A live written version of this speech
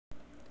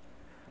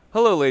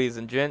Hello ladies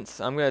and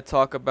gents, I'm going to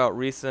talk about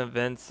recent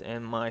events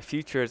and my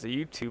future as a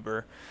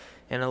YouTuber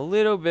and a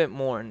little bit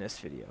more in this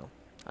video.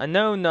 I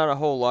know not a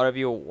whole lot of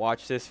you will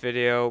watch this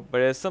video, but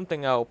it's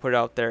something I will put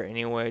out there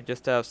anyway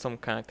just to have some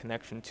kind of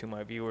connection to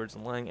my viewers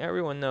and letting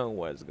everyone know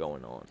what is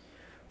going on.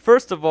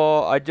 First of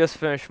all, I just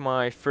finished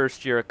my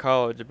first year of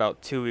college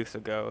about 2 weeks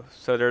ago,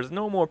 so there's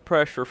no more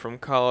pressure from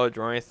college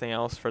or anything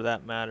else for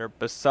that matter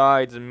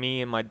besides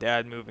me and my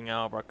dad moving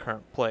out of our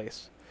current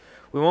place.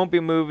 We won't be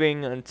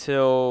moving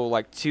until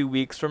like 2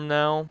 weeks from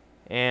now,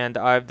 and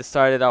I've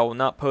decided I will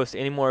not post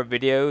any more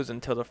videos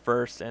until the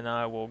 1st, and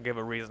I will give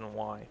a reason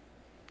why.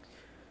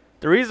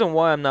 The reason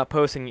why I'm not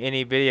posting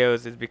any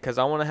videos is because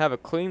I want to have a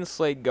clean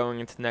slate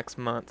going into next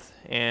month,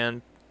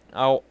 and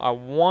I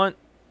want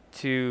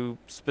to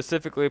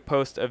specifically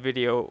post a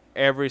video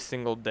every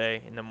single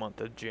day in the month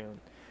of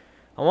June.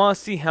 I want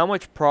to see how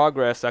much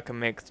progress I can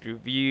make through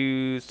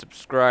views,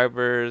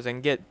 subscribers,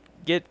 and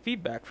get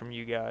feedback from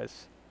you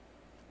guys.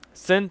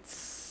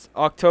 Since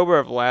October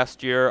of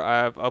last year,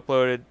 I've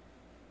uploaded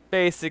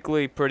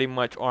basically pretty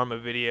much Arma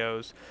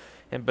videos,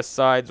 and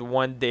besides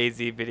one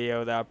DayZ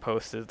video that I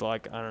posted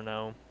like, I don't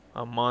know,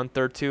 a month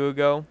or two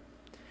ago.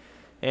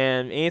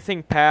 And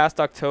anything past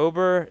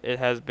October, it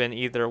has been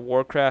either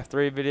Warcraft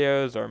 3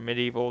 videos or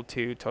Medieval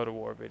 2 Total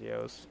War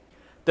videos.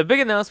 The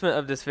big announcement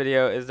of this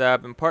video is that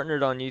I've been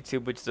partnered on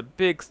YouTube, which is a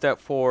big step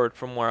forward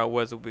from where I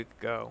was a week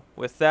ago.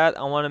 With that,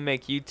 I want to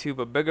make YouTube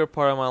a bigger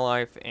part of my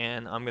life,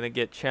 and I'm going to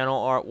get channel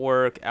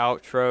artwork,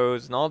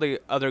 outros, and all the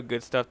other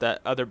good stuff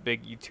that other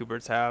big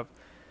YouTubers have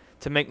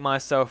to make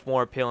myself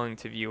more appealing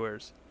to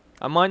viewers.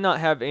 I might not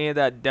have any of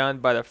that done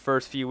by the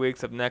first few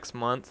weeks of next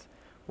month,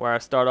 where I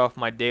start off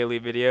my daily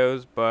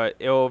videos, but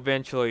it will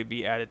eventually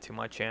be added to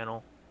my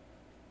channel.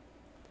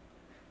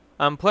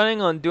 I'm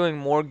planning on doing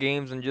more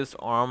games than just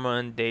Arma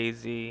and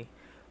DayZ.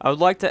 I would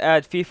like to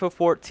add FIFA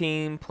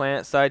 14,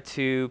 PlanetSide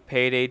 2,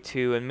 Payday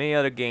 2, and many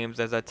other games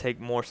as I take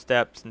more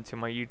steps into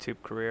my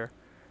YouTube career.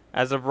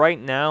 As of right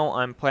now,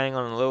 I'm planning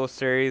on a little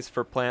series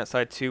for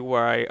PlanetSide 2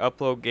 where I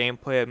upload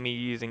gameplay of me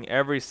using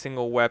every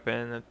single weapon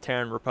in the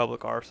Terran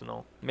Republic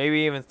arsenal. Maybe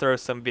even throw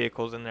some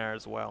vehicles in there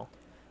as well.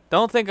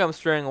 Don't think I'm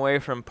straying away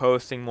from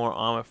posting more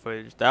Arma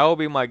footage. That will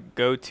be my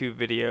go-to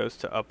videos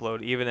to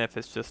upload, even if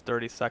it's just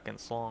 30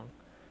 seconds long.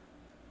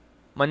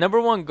 My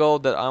number one goal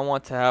that I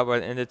want to have by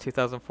the end of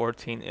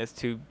 2014 is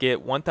to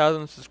get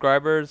 1,000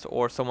 subscribers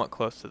or somewhat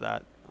close to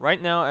that.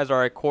 Right now, as I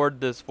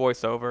record this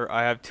voiceover,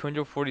 I have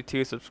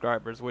 242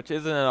 subscribers, which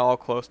isn't at all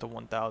close to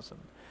 1,000.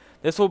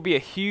 This will be a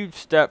huge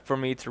step for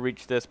me to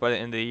reach this by the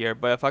end of the year,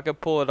 but if I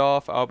could pull it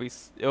off,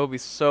 it will be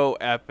so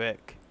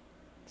epic.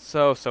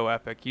 So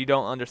epic. You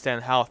don't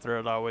understand how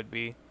thrilled I would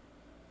be.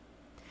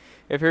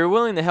 If you're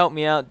willing to help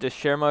me out, just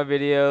share my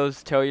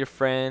videos, tell your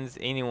friends,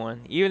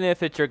 anyone, even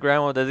if it's your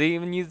grandma who doesn't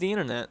even use the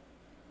internet.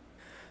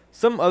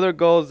 Some other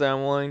goals that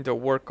I'm willing to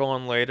work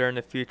on later in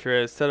the future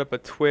is set up a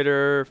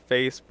Twitter,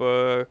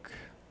 Facebook,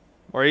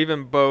 or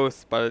even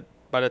both by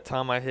the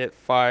time I hit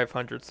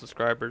 500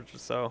 subscribers or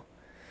so.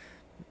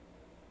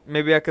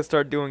 Maybe I could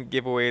start doing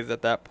giveaways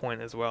at that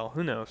point as well.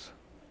 Who knows?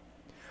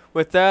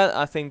 With that,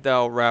 I think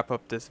that'll wrap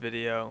up this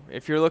video.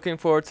 If you're looking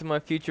forward to my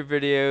future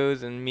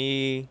videos and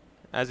me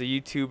as a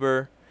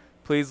YouTuber,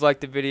 please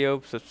like the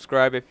video,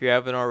 subscribe if you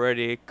haven't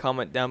already,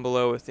 comment down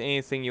below with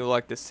anything you would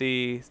like to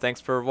see. Thanks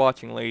for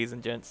watching, ladies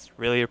and gents.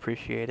 Really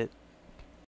appreciate it.